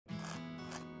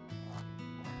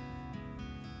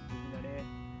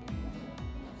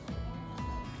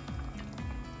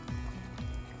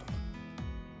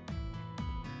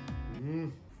おはよ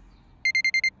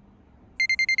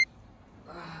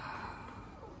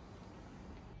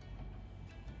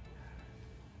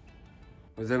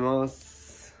うございま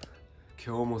す。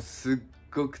今日もすっ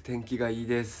ごく天気がいい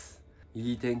です。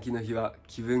いい天気の日は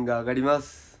気分が上がりま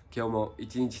す。今日も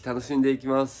一日楽しんでいき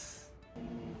ます。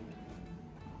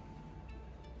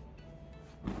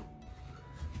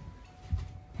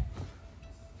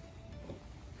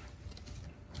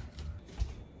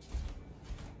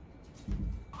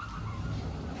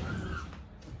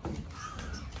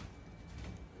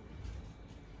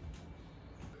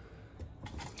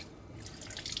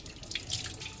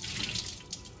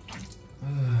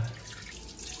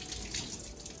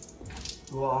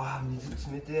うわー、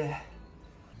水冷てえ。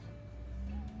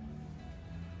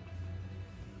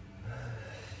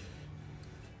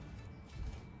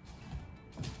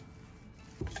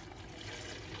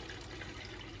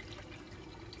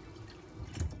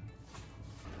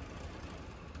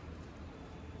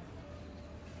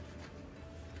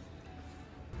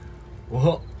お、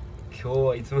今日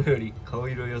はいつもより顔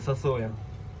色良さそうやん。よ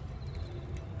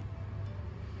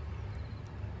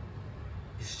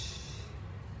し。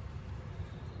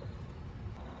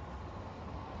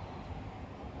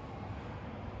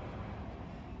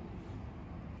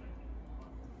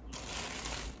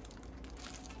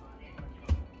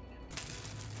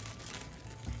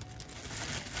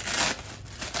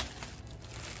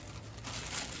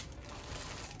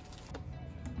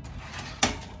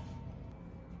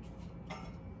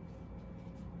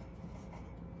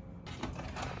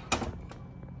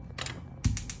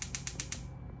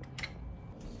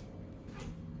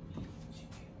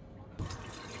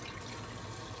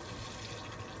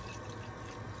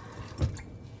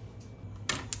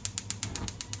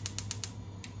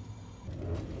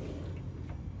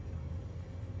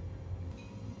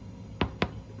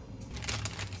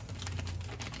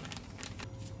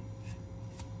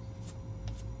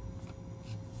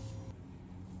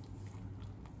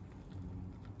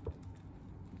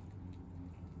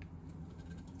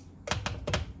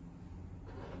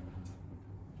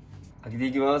開けて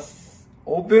いきます。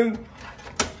オープン。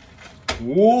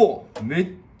おお、めっ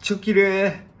ちゃ綺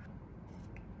麗。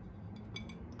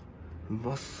う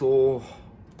まそう。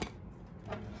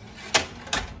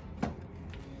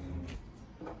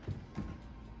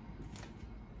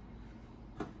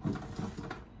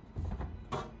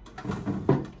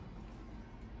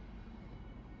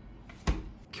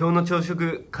今日の朝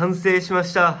食完成しま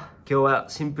した。今日は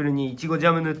シンプルにいちごジ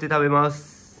ャム塗って食べま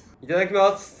す。いただき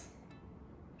ます。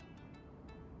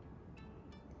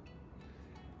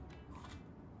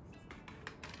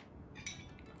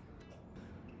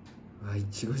い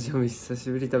ちごジャム久し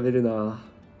ぶり食べるな。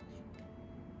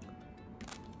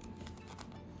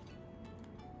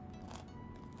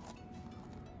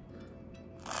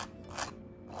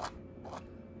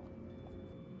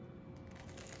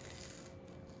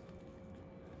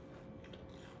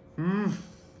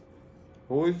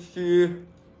美味しい。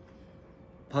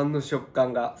パンの食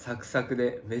感がサクサク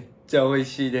でめっちゃ美味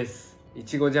しいです。い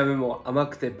ちごジャムも甘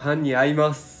くてパンに合い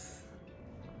ます。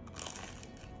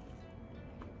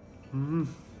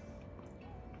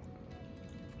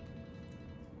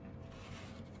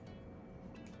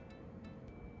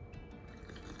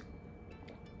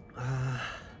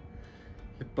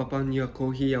やっぱパンにはコ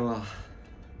ーヒーやわ。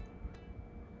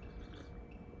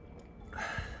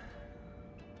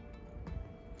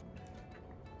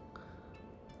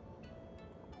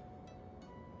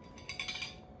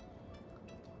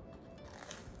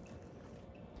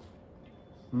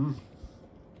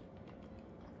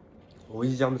おい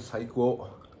ジャム最高。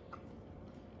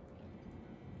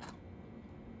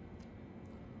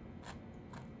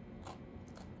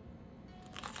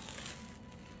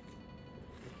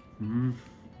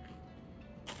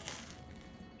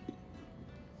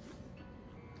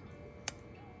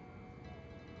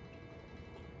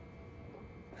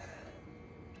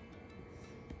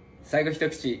最後一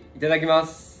口いただきま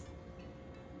す。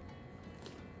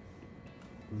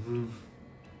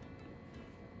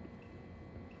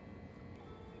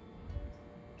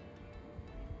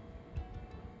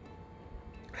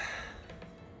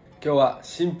今日は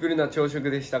シンプルな朝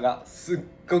食でしたがすっ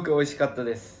ごく美味しかった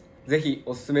です。ぜひ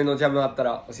おすすめのジャムあった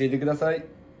ら教えてください。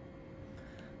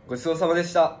ごちそうさまで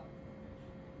した。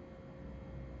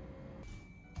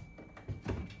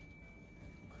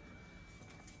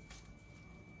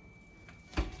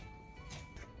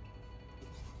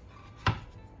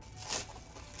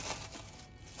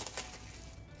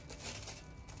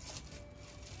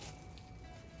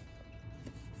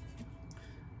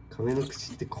亀の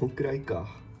口ってこんくらいか。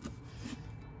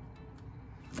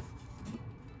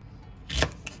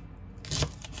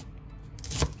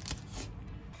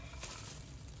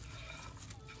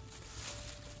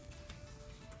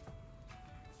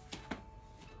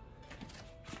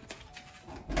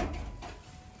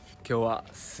今日は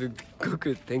すっご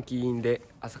く天気いいんで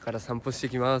朝から散歩して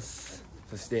きます。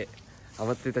そして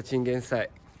余ってたチンゲン菜、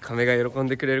亀が喜ん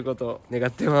でくれることを願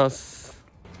ってます。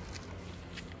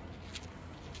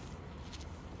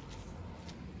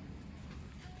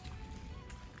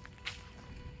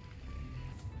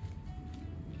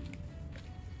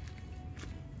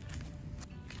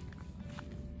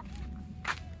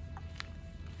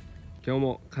今日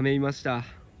も亀いました。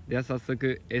では早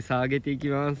速餌あげていき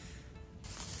ます。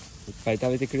いっぱい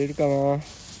食べてくれるかな。今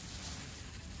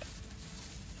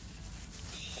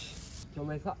日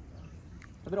も餌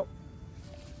食べろ。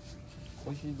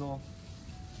美味しいぞ。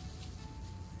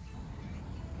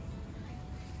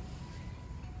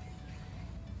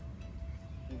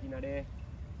元気なれ。めっ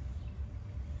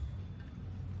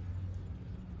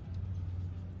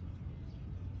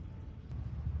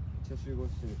ちゃ集合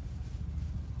してる。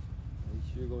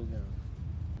大集合じゃん。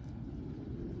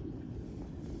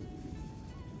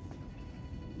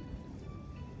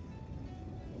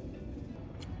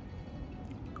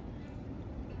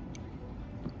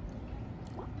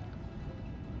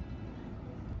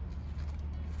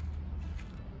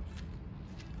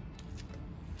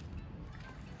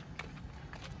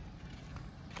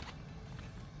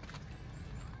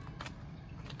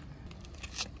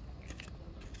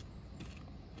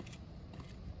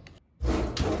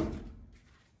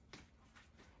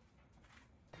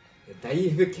だい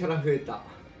ぶキャラ増えた。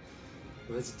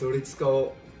マジどれ使おう。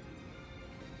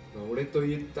まあ、俺と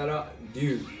言ったら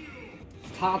竜。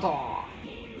スタート。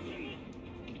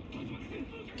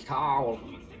きたー。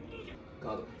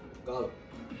ガードガード。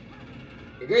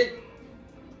いくい。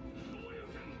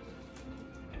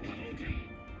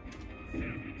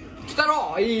来た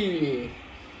ろ。いい。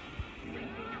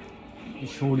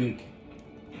昇竜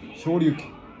拳。昇竜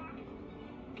拳。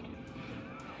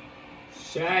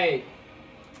シャイ。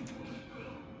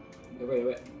やばいや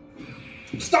ばい。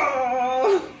きたー。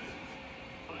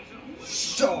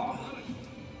しゃー。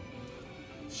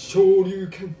昇竜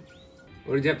拳。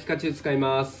俺じゃあピカチュウ使い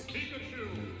ます。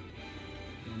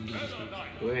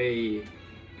ウェイ。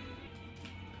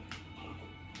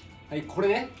はい、これ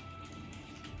ね。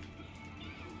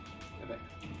やばい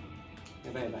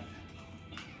やばいやばい。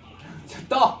ちょっ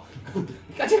と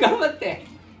ピカチュウ頑張って。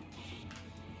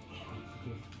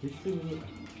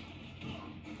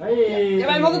はい、や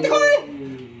ばい、戻ってこい。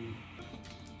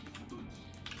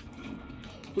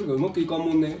これがうまくいかん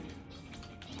もんね。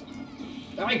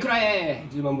やばい、くらえ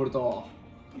10万ボルト。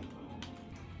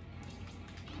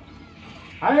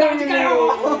はい、マジか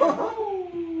よ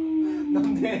な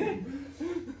んで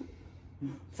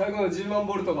最後の10万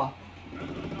ボルトが。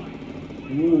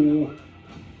おお、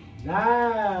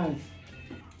ナイス。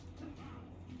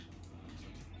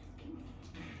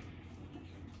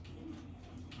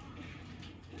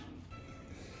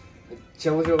めっち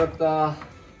ゃ面白かった。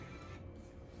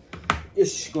よ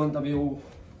し、ご飯食べよう。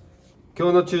今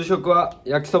日の昼食は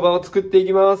焼きそばを作ってい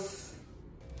きます。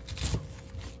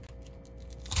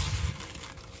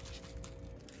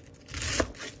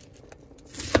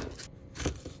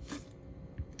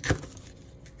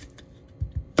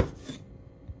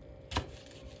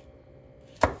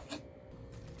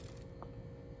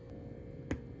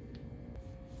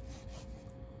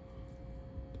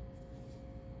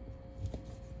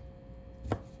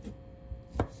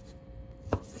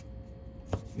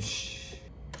よし。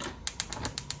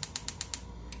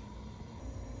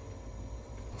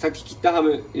さっき切ったハ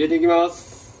ム入れていきま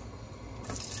す。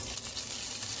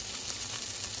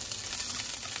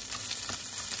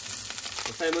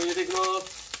野菜も入れていきま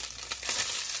す。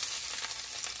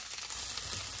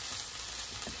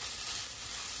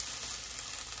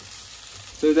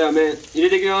それでは麺入れ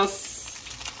ていきます。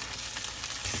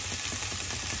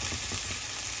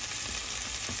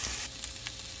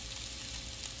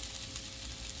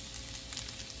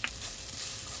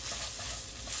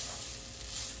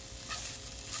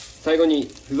最後に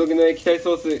付属の液体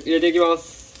ソース入れていきま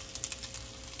す。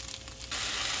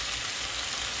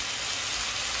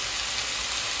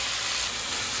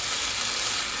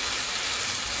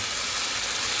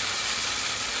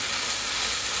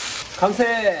完成。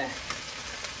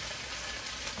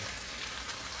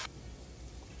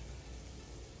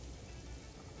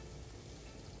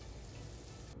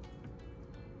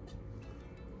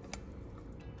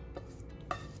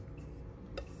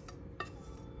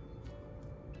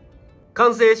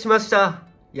完成しました。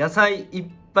野菜いっ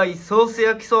ぱいソース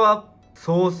焼きそば。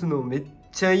ソースのめっ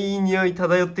ちゃいい匂い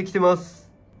漂ってきてます。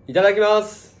いただきま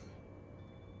す。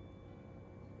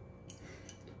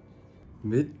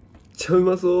めっちゃう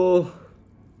まそう。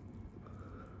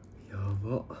や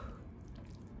ば。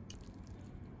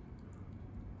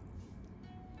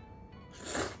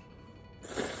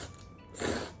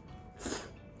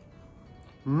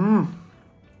うん、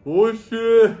おいしい。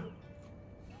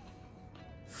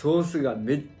ソースが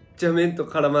めっちゃ麺と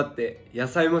絡まって野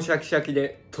菜もシャキシャキ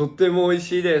でとっても美味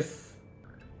しいです。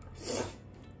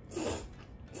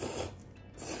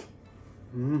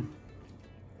うん、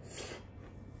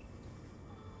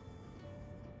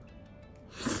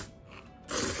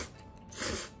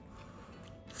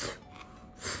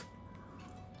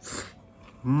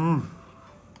うん、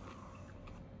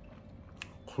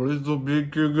これぞ B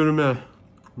級グルメ、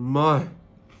うまい。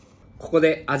ここ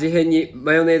で味変に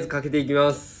マヨネーズかけていき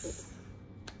ます。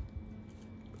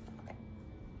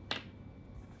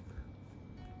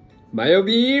マヨ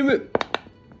ビーム。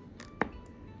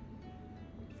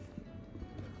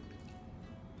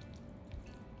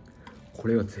こ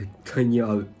れは絶対に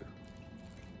合う。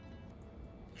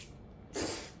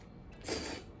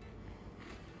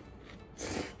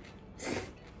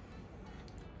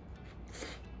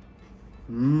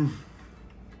うん、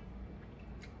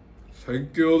最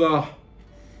強だ。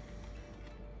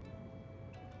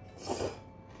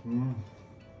うん、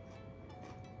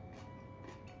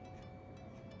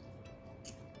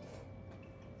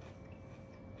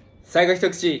最後一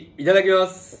口いただきま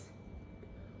す。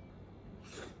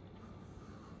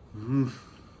うん、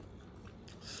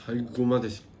最後まで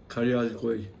しっかり味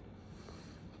濃い。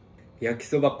焼き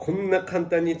そばこんな簡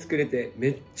単に作れて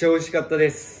めっちゃ美味しかったで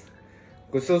す。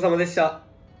ごちそうさまでした。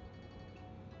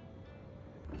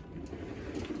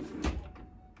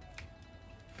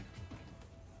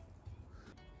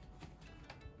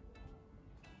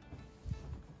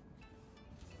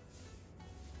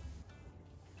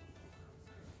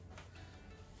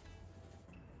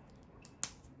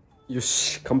よ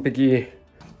し、完璧。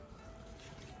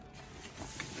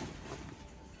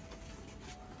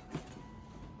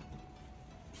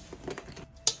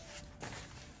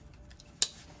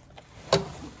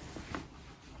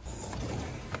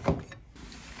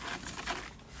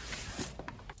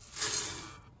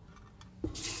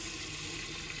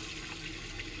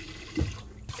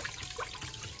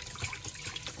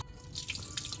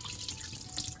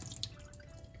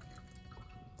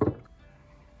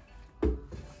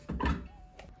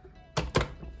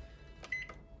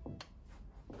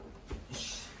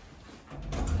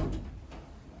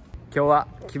今日は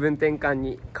気分転換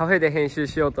にカフェで編集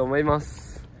しようと思いま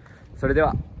す。それで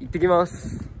は行ってきま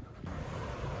す。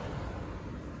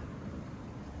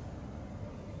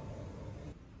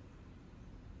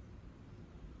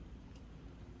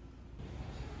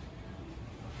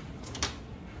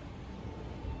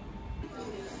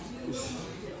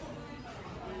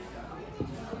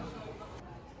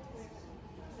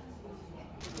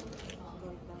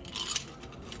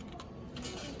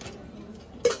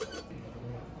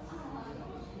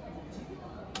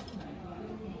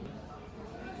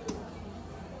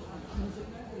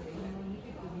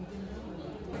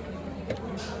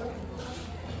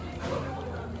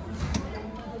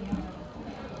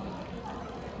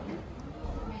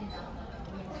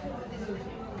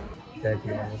いただき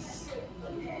ます。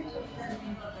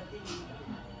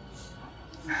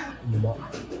うまっ。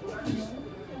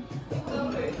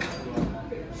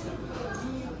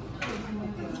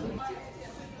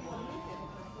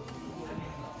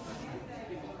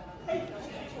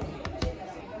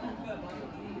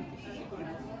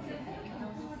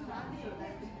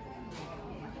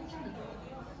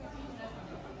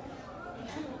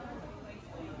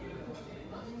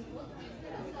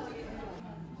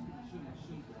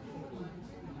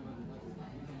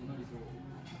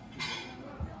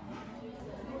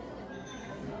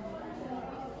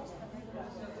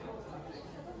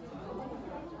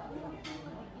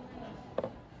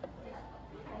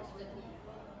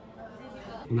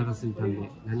お腹空いたんで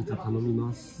何か頼み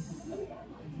ます。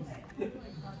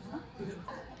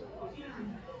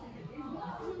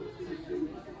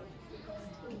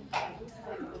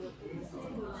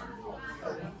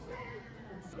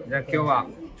じゃあ今日は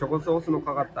チョコソースの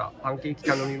かかったパンケーキ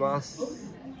頼みま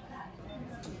す。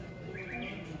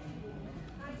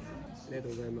ありがと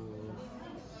うございます。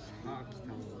あ、来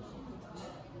た。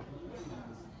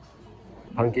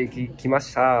パンケーキ来ま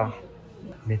した。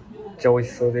めっちゃ美味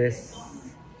しそうです。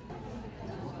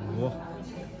うわ。う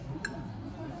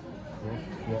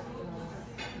わ。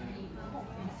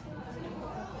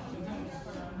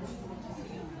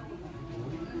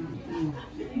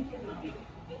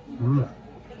うん。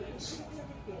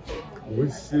美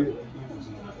味しい。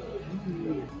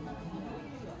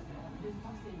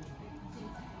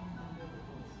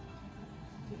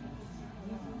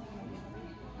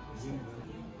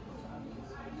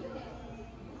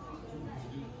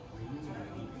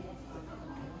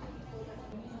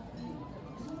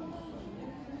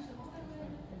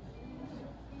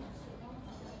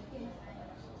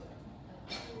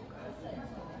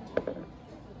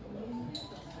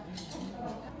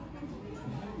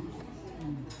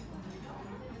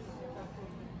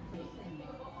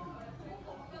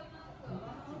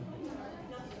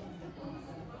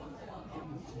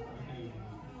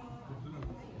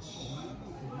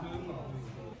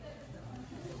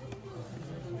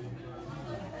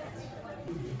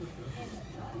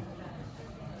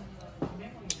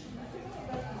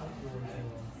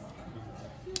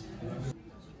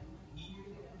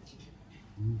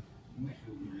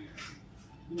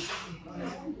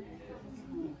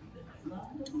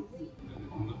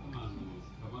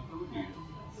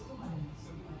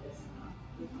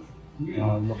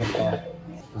ああ、うまかった。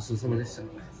ごちそうさまでした。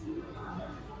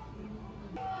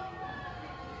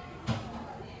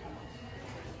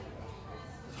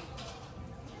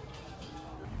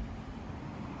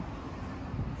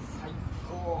最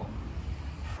高。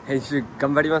編集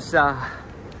頑張りました。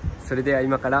それでは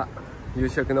今から夕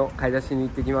食の買い出しに行っ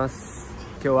てきます。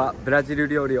今日はブラジル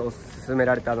料理を勧め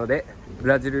られたので、ブ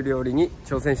ラジル料理に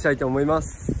挑戦したいと思いま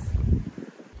す。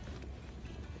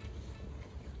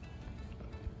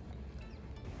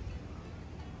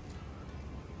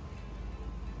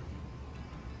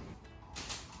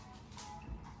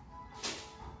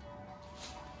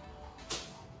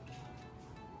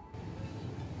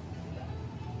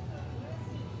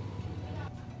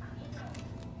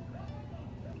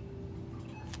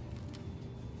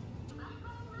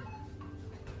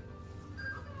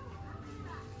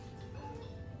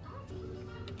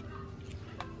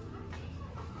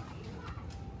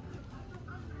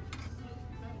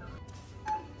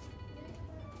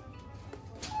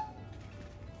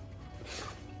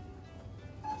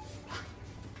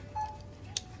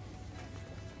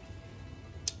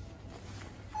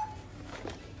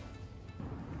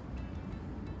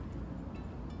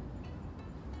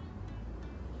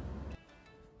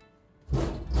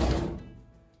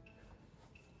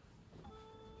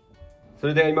そ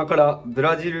れでは今からブ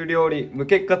ラジル料理無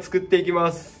結果作っていき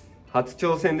ます。初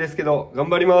挑戦ですけど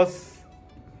頑張ります。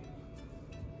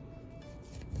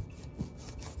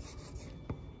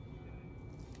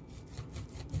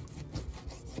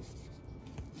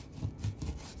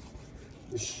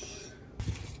よし。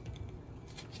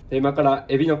で今から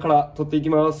エビの殻取っていき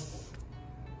ます。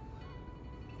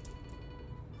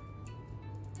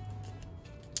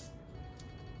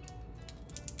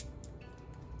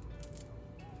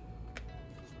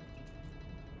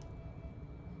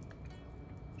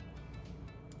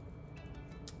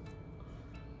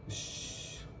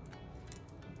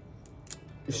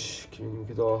よし、きれいにむ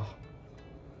けた。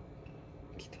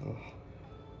きた。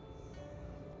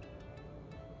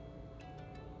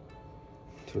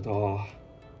取れた。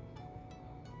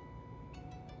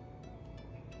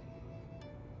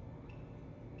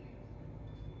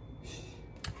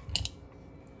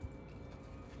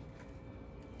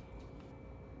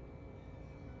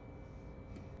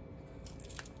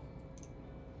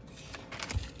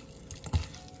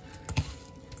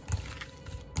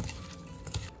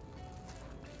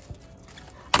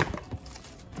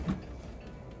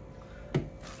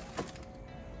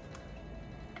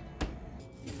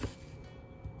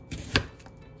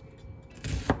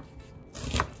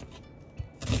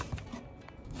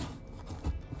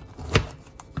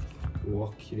うわ、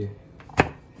綺麗。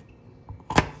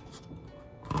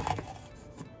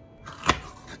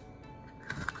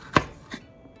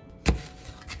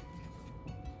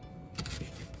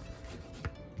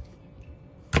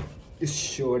よ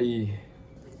し、終わり。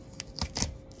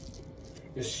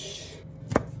よし。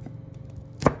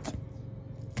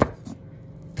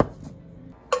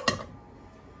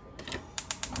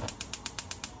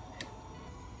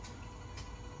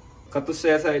カットした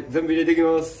野菜全部入れていき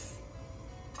ます。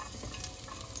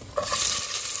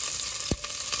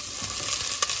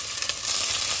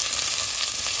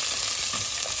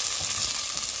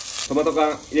トマト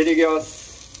缶入れていきます。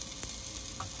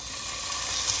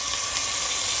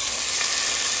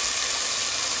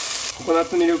ココナッ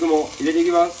ツミルクも入れてい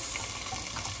きます。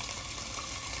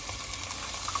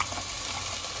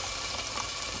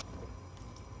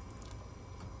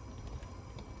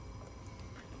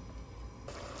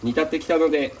煮立ってきたの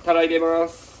でタラ入れま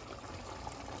す。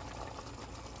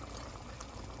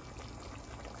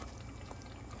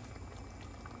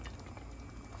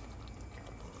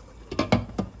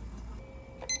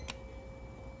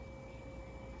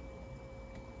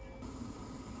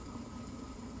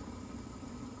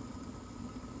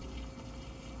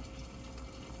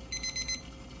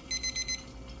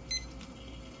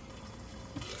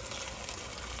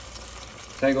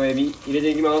最後エビ入れて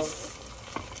いきます。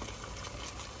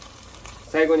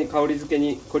最後に香り付け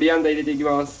にコリアンダー入れていき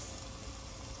ます。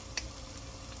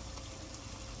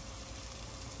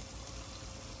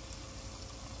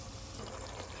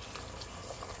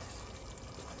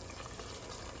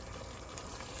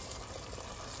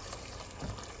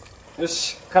よ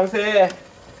し、完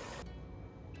成。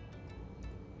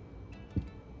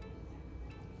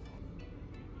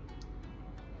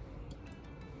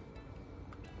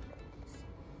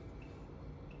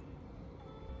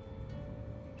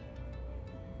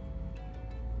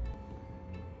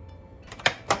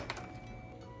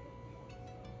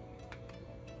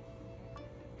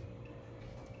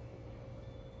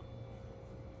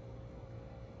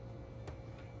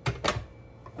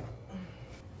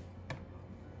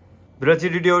ブラジ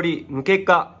ル料理無結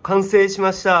果完成し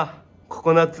ました。コ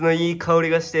コナッツのいい香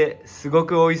りがしてすご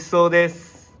く美味しそうで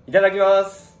す。いただきま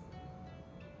す。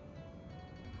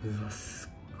うわ、す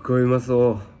っごいうま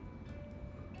そう。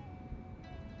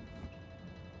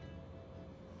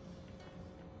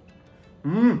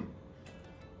美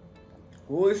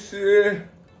味しい。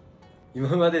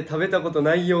今まで食べたこと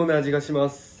ないような味がしま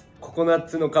す。ココナッ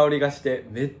ツの香りがして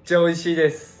めっちゃ美味しい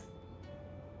です。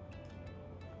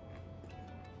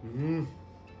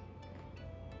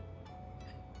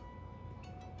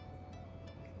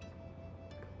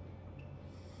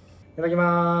いただき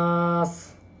ま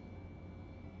す。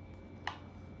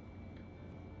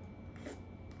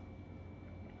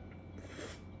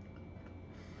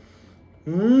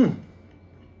う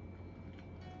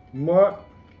まい。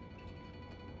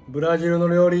ブラジルの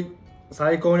料理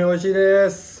最高に美味しいで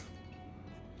す。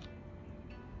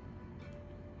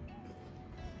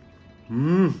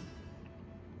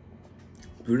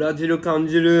ブラジル感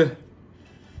じる。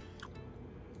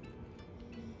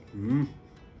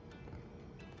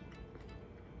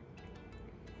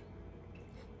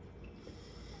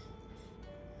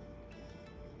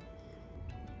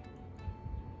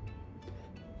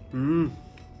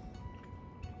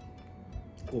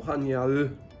ご飯に合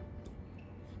う。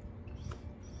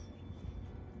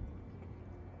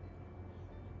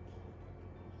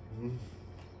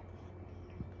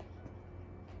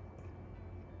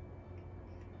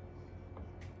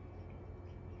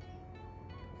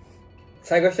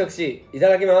最後一口いた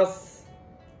だきます。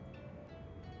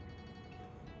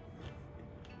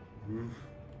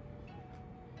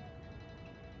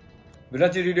ブラ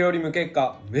ジル料理無結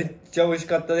果めっちゃ美味し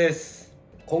かったです。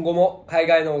今後も海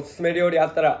外のおすすめ料理あ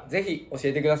ったらぜひ教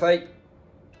えてください。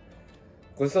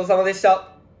ごちそうさまでした。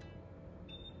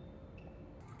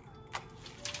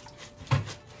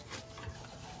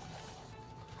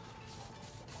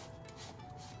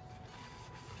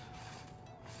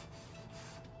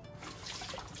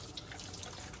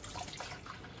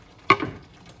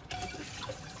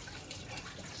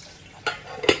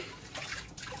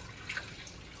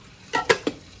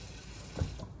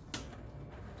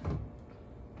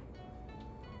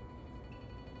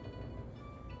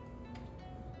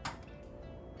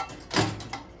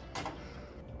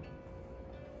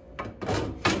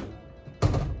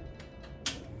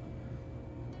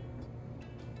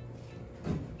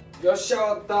よっしゃ、終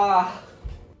わった。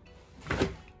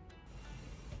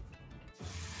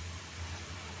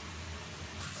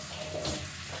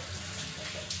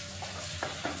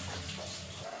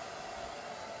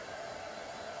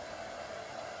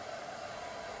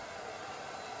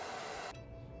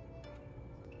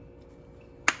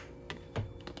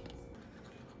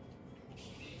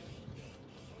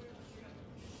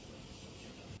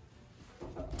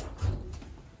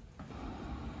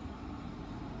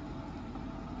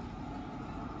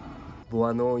ボ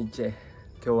アノーイチェ。今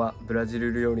日はブラジ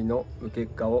ル料理の無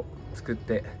結果を作っ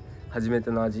て初め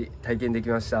ての味体験でき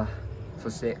ました。そ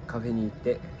してカフェに行っ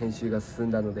て編集が進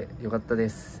んだので良かったで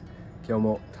す。今日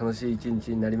も楽しい一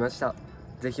日になりました。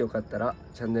ぜひよかったら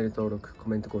チャンネル登録、コ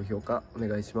メント、高評価お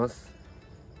願いします。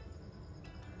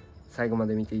最後ま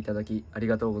で見ていただきあり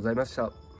がとうございました。